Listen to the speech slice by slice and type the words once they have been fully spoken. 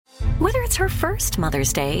Whether it's her first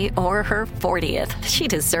Mother's Day or her 40th, she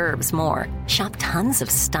deserves more. Shop tons of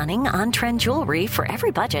stunning on-trend jewelry for every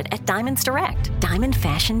budget at Diamonds Direct. Diamond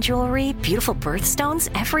fashion jewelry, beautiful birthstones,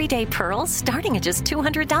 everyday pearls starting at just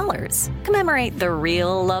 $200. Commemorate the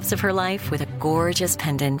real loves of her life with a gorgeous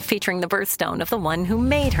pendant featuring the birthstone of the one who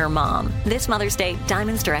made her mom. This Mother's Day,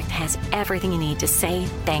 Diamonds Direct has everything you need to say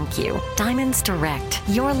thank you. Diamonds Direct.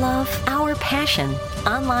 Your love, our passion.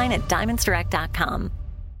 Online at diamondsdirect.com.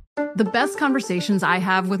 The best conversations I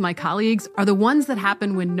have with my colleagues are the ones that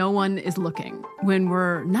happen when no one is looking, when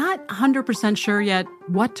we're not 100% sure yet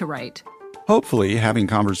what to write. Hopefully, having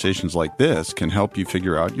conversations like this can help you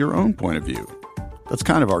figure out your own point of view. That's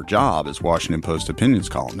kind of our job as Washington Post opinions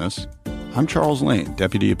columnists. I'm Charles Lane,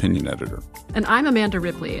 Deputy Opinion Editor. And I'm Amanda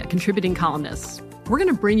Ripley, a contributing columnist. We're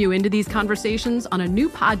going to bring you into these conversations on a new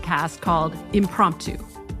podcast called Impromptu.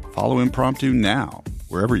 Follow Impromptu now,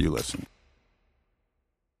 wherever you listen.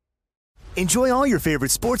 Enjoy all your favorite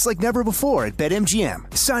sports like never before at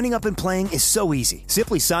BetMGM. Signing up and playing is so easy.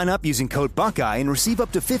 Simply sign up using code Buckeye and receive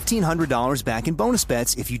up to $1,500 back in bonus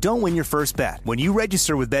bets if you don't win your first bet. When you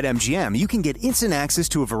register with BetMGM, you can get instant access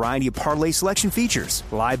to a variety of parlay selection features,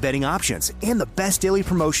 live betting options, and the best daily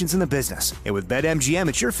promotions in the business. And with BetMGM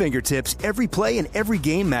at your fingertips, every play and every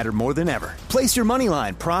game matter more than ever. Place your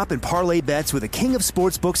moneyline, prop, and parlay bets with the king of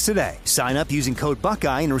sportsbooks today. Sign up using code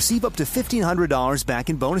Buckeye and receive up to $1,500 back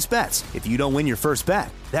in bonus bets if you don't win your first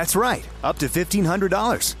bet. That's right, up to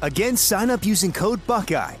 $1,500. Again, sign up using code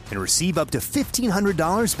Buckeye and receive up to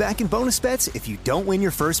 $1,500 back in bonus bets if you don't win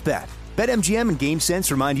your first bet. BetMGM and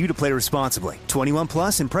GameSense remind you to play responsibly. 21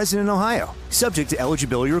 plus and present in Ohio. Subject to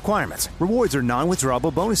eligibility requirements. Rewards are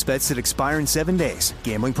non-withdrawable bonus bets that expire in 7 days.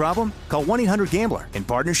 Gambling problem? Call 1-800-GAMBLER in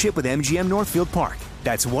partnership with MGM Northfield Park.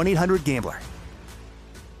 That's 1-800-GAMBLER.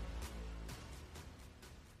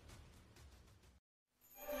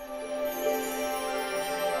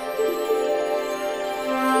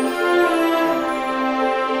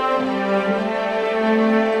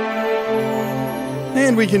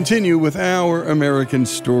 And we continue with our American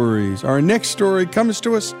stories. Our next story comes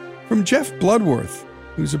to us from Jeff Bloodworth,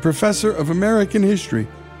 who's a professor of American history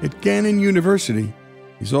at Gannon University.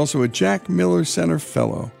 He's also a Jack Miller Center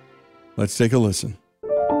Fellow. Let's take a listen.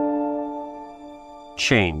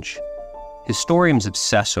 Change. Historians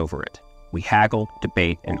obsess over it. We haggle,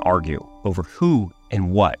 debate, and argue over who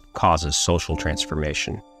and what causes social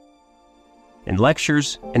transformation. In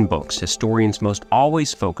lectures and books, historians most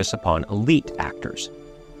always focus upon elite actors.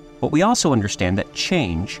 But we also understand that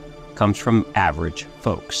change comes from average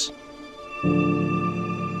folks.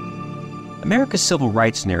 America's civil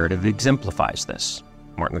rights narrative exemplifies this.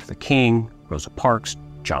 Martin Luther King, Rosa Parks,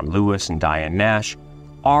 John Lewis, and Diane Nash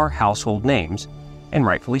are household names, and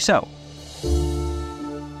rightfully so.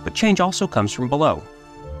 But change also comes from below.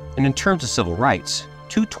 And in terms of civil rights,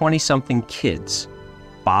 two 20-something kids,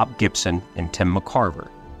 Bob Gibson and Tim McCarver,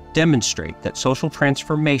 demonstrate that social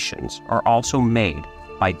transformations are also made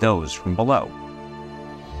by those from below.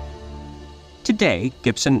 Today,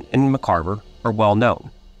 Gibson and McCarver are well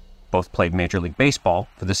known. Both played Major League Baseball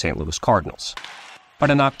for the St. Louis Cardinals.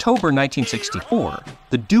 But in October 1964,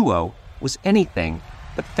 the duo was anything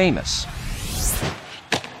but famous.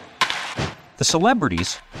 The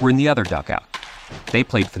celebrities were in the other dugout. They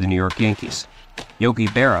played for the New York Yankees. Yogi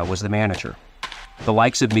Berra was the manager. The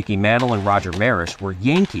likes of Mickey Mantle and Roger Maris were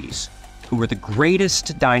Yankees, who were the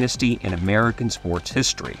greatest dynasty in American sports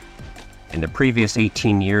history. In the previous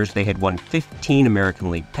 18 years, they had won 15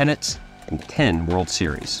 American League pennants and 10 World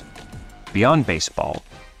Series. Beyond baseball,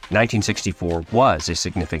 1964 was a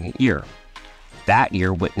significant year. That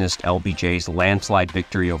year witnessed LBJ's landslide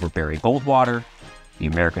victory over Barry Goldwater, the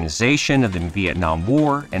Americanization of the Vietnam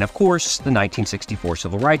War, and of course, the 1964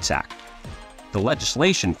 Civil Rights Act. The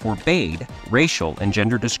legislation forbade racial and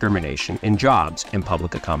gender discrimination in jobs and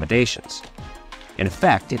public accommodations. In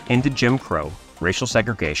effect, it ended Jim Crow, racial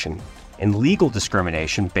segregation, and legal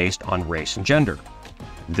discrimination based on race and gender.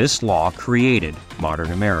 This law created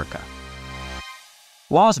modern America.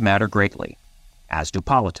 Laws matter greatly, as do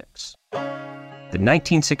politics. The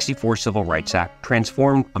 1964 Civil Rights Act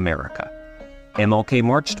transformed America. MLK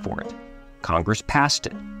marched for it, Congress passed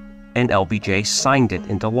it, and LBJ signed it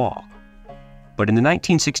into law. But in the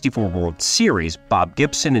 1964 World Series, Bob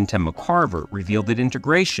Gibson and Tim McCarver revealed that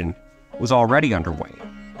integration was already underway,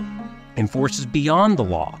 and forces beyond the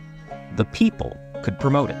law, the people, could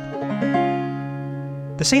promote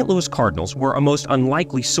it. The St. Louis Cardinals were a most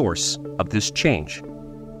unlikely source of this change.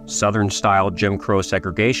 Southern-style Jim Crow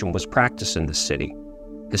segregation was practiced in the city.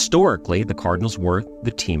 Historically, the Cardinals were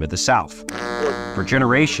the team of the South. For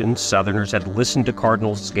generations, Southerners had listened to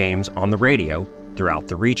Cardinals games on the radio throughout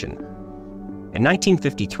the region. In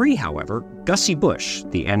 1953, however, Gussie Busch,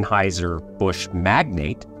 the Anheuser-Busch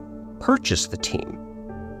magnate, purchased the team.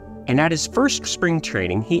 And at his first spring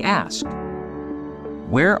training, he asked,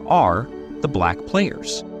 "Where are the black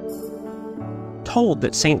players?" Told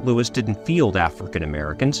that St. Louis didn't field African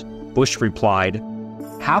Americans, Busch replied,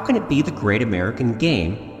 "How can it be the great American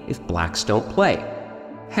game if blacks don't play?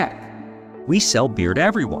 Heck, we sell beer to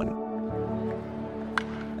everyone."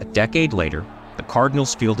 A decade later, the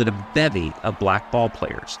Cardinals fielded a bevy of black ball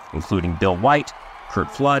players, including Bill White, Curt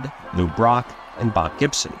Flood, Lou Brock, and Bob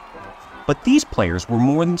Gibson. But these players were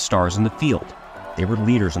more than stars in the field. They were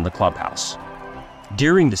leaders in the clubhouse.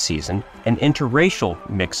 During the season, an interracial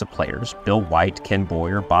mix of players, Bill White, Ken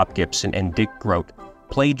Boyer, Bob Gibson, and Dick Groat,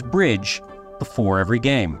 played bridge before every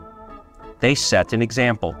game. They set an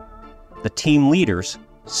example. The team leaders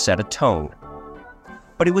set a tone.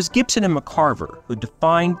 But it was Gibson and McCarver who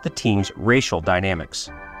defined the team's racial dynamics.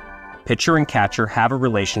 Pitcher and catcher have a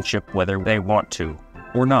relationship whether they want to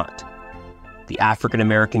or not. The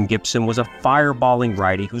African-American Gibson was a fireballing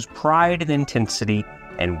righty whose pride and intensity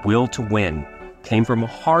and will to win came from a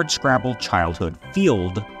hard-scrabble childhood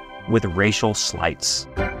filled with racial slights.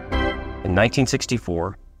 In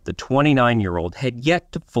 1964, the 29-year-old had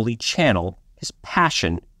yet to fully channel his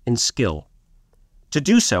passion and skill. To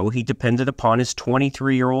do so, he depended upon his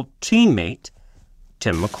 23-year-old teammate,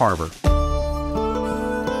 Tim McCarver.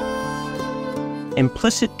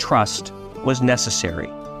 Implicit trust was necessary.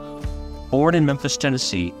 Born in Memphis,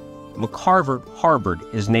 Tennessee, McCarver harbored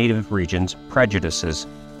his native region's prejudices.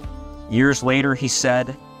 Years later, he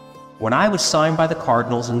said, "When I was signed by the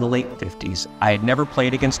Cardinals in the late 50s, I had never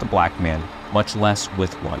played against a black man, much less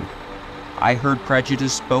with one. I heard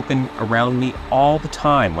prejudice spoken around me all the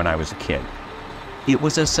time when I was a kid. It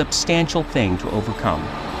was a substantial thing to overcome."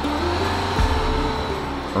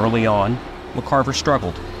 Early on, McCarver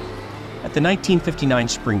struggled. At the 1959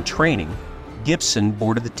 spring training, Gibson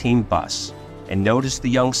boarded the team bus and noticed the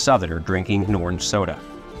young Southerner drinking an orange soda.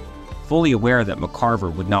 Fully aware that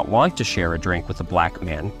McCarver would not want to share a drink with a black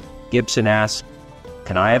man, Gibson asked,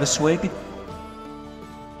 "Can I have a swig?"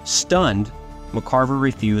 Stunned, McCarver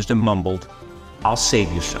refused and mumbled, "I'll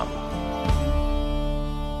save you some."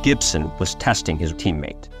 Gibson was testing his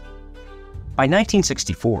teammate. By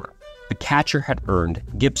 1964, the catcher had earned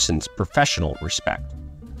Gibson's professional respect.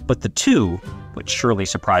 But the two, which surely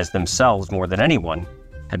surprised themselves more than anyone,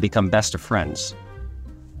 had become best of friends.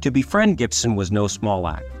 To befriend Gibson was no small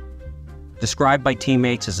act. Described by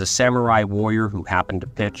teammates as a samurai warrior who happened to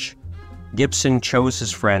pitch, Gibson chose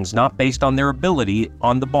his friends not based on their ability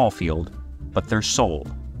on the ball field, but their soul.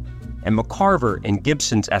 And McCarver, in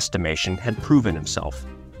Gibson's estimation, had proven himself.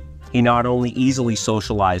 He not only easily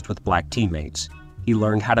socialized with black teammates, he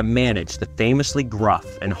learned how to manage the famously gruff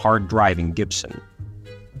and hard-driving Gibson.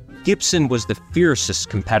 Gibson was the fiercest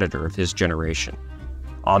competitor of his generation.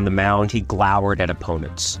 On the mound, he glowered at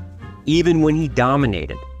opponents. Even when he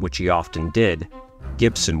dominated, which he often did,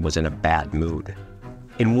 Gibson was in a bad mood.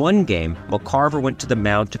 In one game, McCarver went to the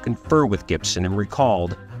mound to confer with Gibson and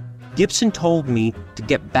recalled, "Gibson told me to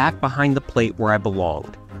get back behind the plate where I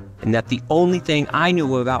belonged, and that the only thing I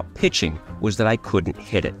knew about pitching was that I couldn't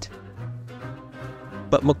hit it."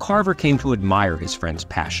 But McCarver came to admire his friend's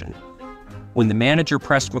passion. When the manager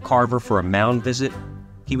pressed McCarver for a mound visit,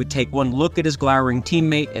 he would take one look at his glowering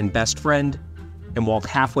teammate and best friend and walk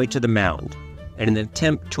halfway to the mound in an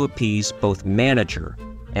attempt to appease both manager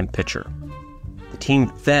and pitcher. The team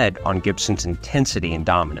fed on Gibson's intensity and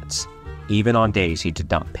dominance, even on days he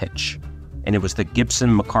did not pitch. And it was the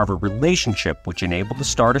Gibson-McCarver relationship which enabled the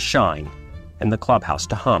star to shine and the clubhouse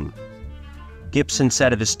to hum. Gibson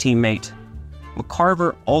said of his teammate,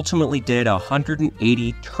 "McCarver ultimately did a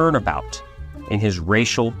 180 turnabout in his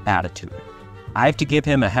racial attitude. I have to give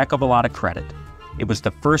him a heck of a lot of credit. It was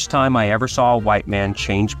the first time I ever saw a white man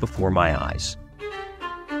change before my eyes."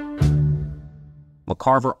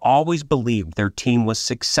 McCarver always believed their team was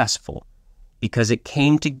successful because it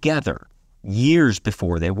came together years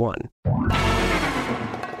before they won.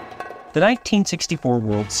 The 1964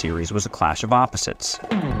 World Series was a clash of opposites.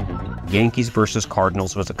 Yankees versus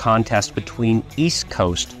Cardinals was a contest between East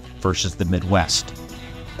Coast versus the Midwest.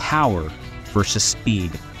 Power versus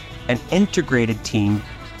speed. An integrated team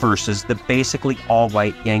versus the basically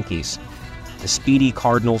all-white Yankees. The speedy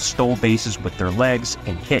Cardinals stole bases with their legs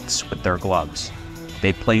and hits with their gloves.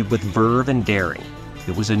 They played with verve and daring.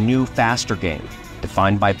 It was a new, faster game,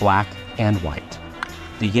 defined by black and white.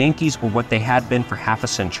 The Yankees were what they had been for half a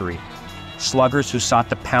century, sluggers who sought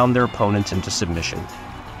to pound their opponents into submission.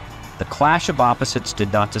 The clash of opposites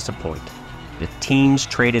did not disappoint. The teams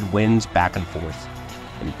traded wins back and forth.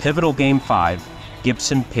 In pivotal Game 5,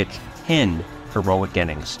 Gibson pitched 10 heroic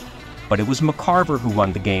innings. But it was McCarver who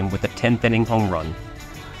won the game with a 10th-inning home run.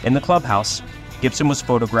 In the clubhouse, Gibson was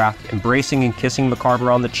photographed embracing and kissing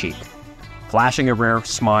McCarver on the cheek. Flashing a rare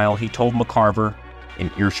smile, he told McCarver,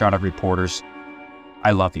 in earshot of reporters,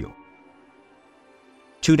 "I love you."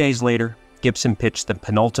 2 days later, Gibson pitched the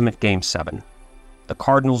penultimate Game 7. The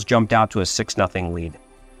Cardinals jumped out to a 6-0 lead.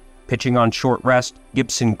 Pitching on short rest,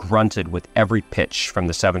 Gibson grunted with every pitch from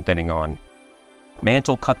the 7th inning on.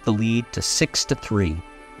 Mantle cut the lead to 6-3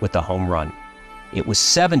 with a home run. It was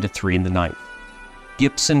 7-3 in the 9th.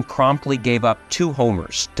 Gibson promptly gave up 2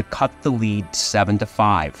 homers to cut the lead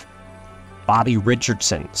 7-5. Bobby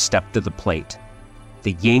Richardson stepped to the plate.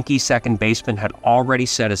 The Yankee second baseman had already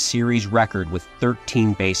set a series record with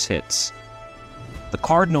 13 base hits. The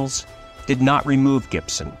Cardinals did not remove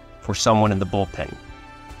Gibson for someone in the bullpen,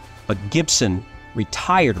 but Gibson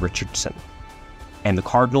retired Richardson, and the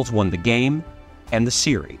Cardinals won the game and the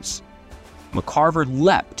series. McCarver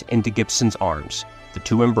leapt into Gibson's arms. The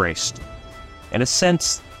two embraced. In a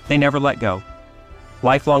sense, they never let go.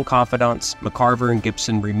 Lifelong confidants, McCarver and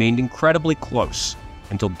Gibson remained incredibly close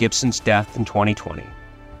until Gibson's death in 2020.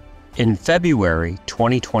 In February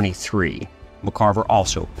 2023, McCarver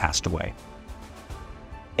also passed away.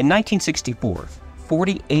 In 1964,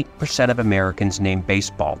 48% of Americans named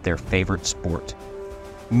baseball their favorite sport.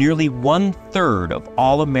 Nearly 1/3 of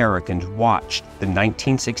all Americans watched the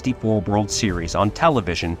 1964 World Series on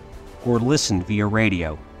television or listened via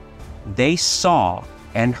radio. They saw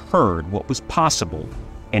and heard what was possible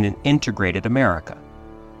in an integrated America.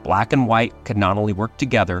 Black and white could not only work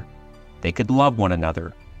together, they could love one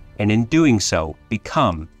another, and in doing so,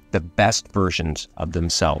 become the best versions of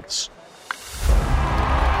themselves.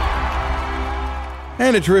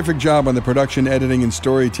 And a terrific job on the production, editing, and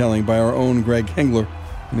storytelling by our own Greg Hengler.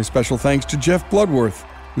 And a special thanks to Jeff Bloodworth,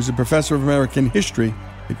 who's a professor of American history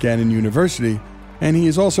at Gannon University, and he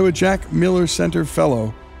is also a Jack Miller Center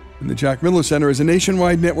Fellow. And the Jack Miller Center is a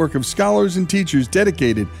nationwide network of scholars and teachers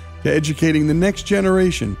dedicated to educating the next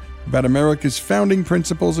generation about America's founding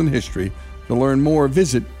principles and history. To learn more,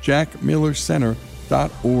 visit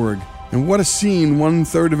jackmillercenter.org. And what a scene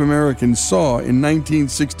 1/3 of Americans saw in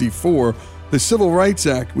 1964. The Civil Rights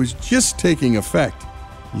Act was just taking effect.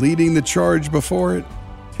 Leading the charge before it,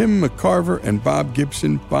 Tim McCarver and Bob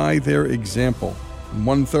Gibson by their example. And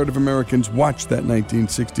 1/3 of Americans watched that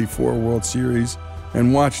 1964 World Series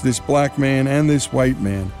and watched this black man and this white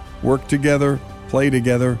man work together, play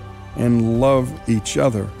together, and love each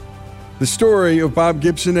other. The story of Bob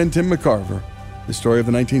Gibson and Tim McCarver, the story of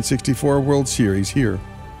the 1964 World Series here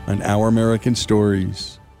on Our American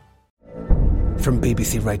Stories. From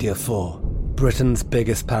BBC Radio 4, Britain's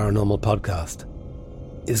biggest paranormal podcast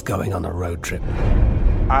is going on a road trip.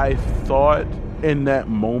 I thought in that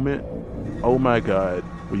moment, oh my God,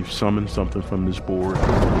 we've summoned something from this board.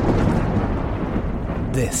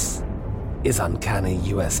 This is Uncanny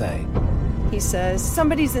USA. He says,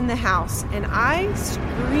 somebody's in the house, and I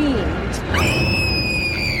screamed.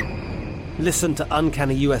 Listen to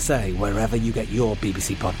Uncanny USA wherever you get your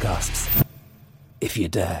BBC podcasts, if you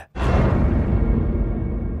dare.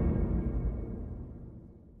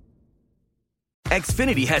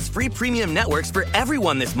 Xfinity has free premium networks for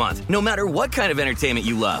everyone this month, no matter what kind of entertainment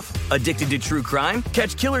you love. Addicted to true crime?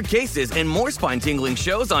 Catch killer cases and more spine-tingling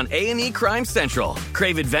shows on A&E Crime Central.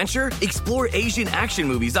 Crave adventure? Explore Asian action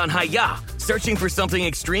movies on Hi-Ya. Searching for something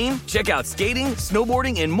extreme? Check out skating,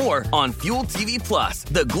 snowboarding, and more on Fuel TV Plus,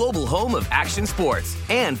 the global home of action sports.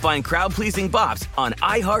 And find crowd-pleasing bops on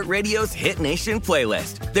iHeartRadio's Hit Nation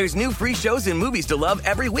playlist. There's new free shows and movies to love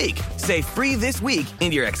every week. Say free this week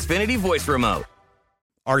in your Xfinity voice remote.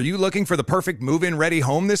 Are you looking for the perfect move-in ready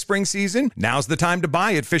home this spring season? Now's the time to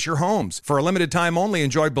buy at Fisher Homes. For a limited time only,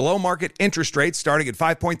 enjoy below-market interest rates starting at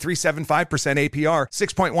 5.375% APR,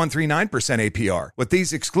 6.139% APR. With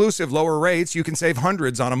these exclusive lower rates, you can save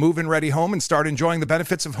hundreds on a move-in ready home and start enjoying the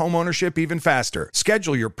benefits of home ownership even faster.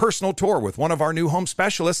 Schedule your personal tour with one of our new home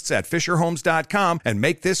specialists at FisherHomes.com and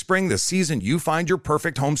make this spring the season you find your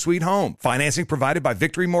perfect home sweet home. Financing provided by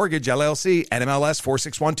Victory Mortgage, LLC, NMLS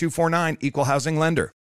 461249, Equal Housing Lender.